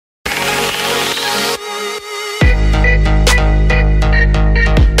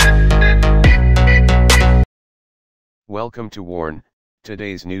Welcome to Warn.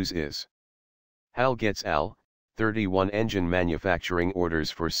 Today's news is HAL gets AL-31 engine manufacturing orders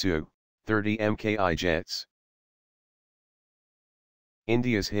for SU-30MKI jets.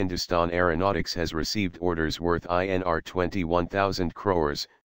 India's Hindustan Aeronautics has received orders worth INR 21,000 crores,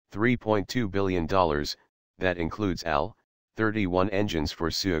 $3.2 billion, that includes AL-31 engines for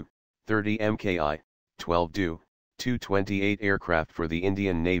SU-30MKI, 12 Tu-28 aircraft for the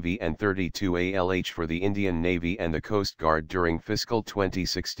Indian Navy and 32 ALH for the Indian Navy and the Coast Guard during fiscal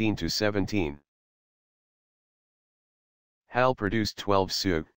 2016-17. HAL produced 12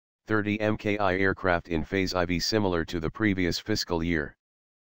 Su-30MKI aircraft in Phase IV similar to the previous fiscal year.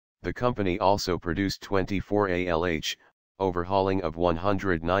 The company also produced 24 ALH, overhauling of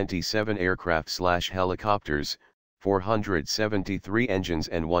 197 aircraft/helicopters, 473 engines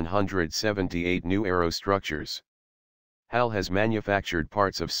and 178 new aero-structures. HAL has manufactured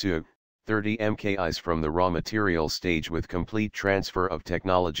parts of Su-30MKIs from the raw material stage with complete transfer of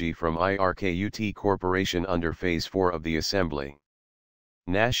technology from IRKUT Corporation under Phase 4 of the assembly.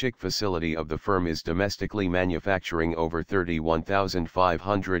 Nashik facility of the firm is domestically manufacturing over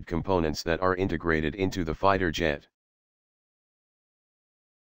 31,500 components that are integrated into the fighter jet.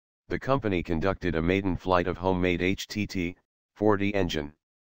 The company conducted a maiden flight of homemade HTT-40 engine.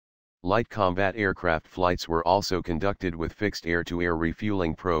 Light combat aircraft flights were also conducted with fixed air-to-air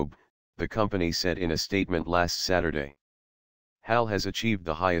refueling probe, the company said in a statement last Saturday. HAL has achieved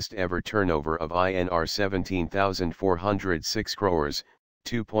the highest ever turnover of INR 17,406 crores,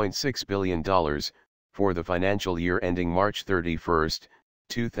 $2.6 billion, for the financial year ending March 31,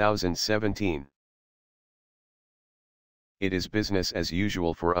 2017. It is business as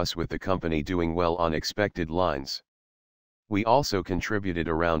usual for us with the company doing well on expected lines. We also contributed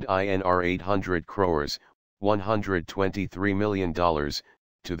around INR 800 crores, $123 million,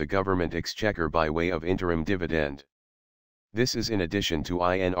 to the government exchequer by way of interim dividend. This is in addition to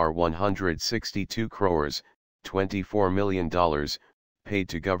INR 162 crores, $24 million, paid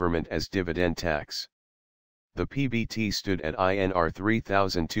to government as dividend tax. The PBT stood at INR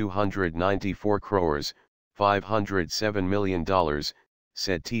 3,294 crores, $507 million,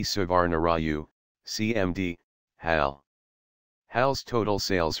 said T. Suvarnaraju, CMD, HAL. HAL's total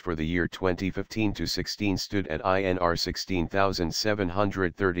sales for the year 2015-16 stood at INR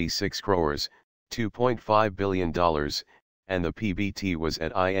 16,736 crores, $2.5 billion, and the PBT was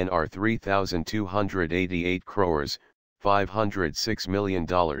at INR 3,288 crores, $506 million.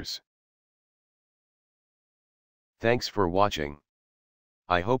 Thanks for watching.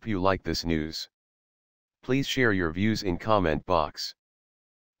 I hope you like this news. Please share your views in comment box.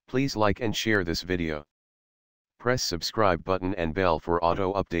 Please like and share this video. Press subscribe button and bell for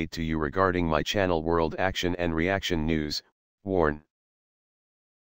auto update to you regarding my channel World Action and Reaction News, Warn.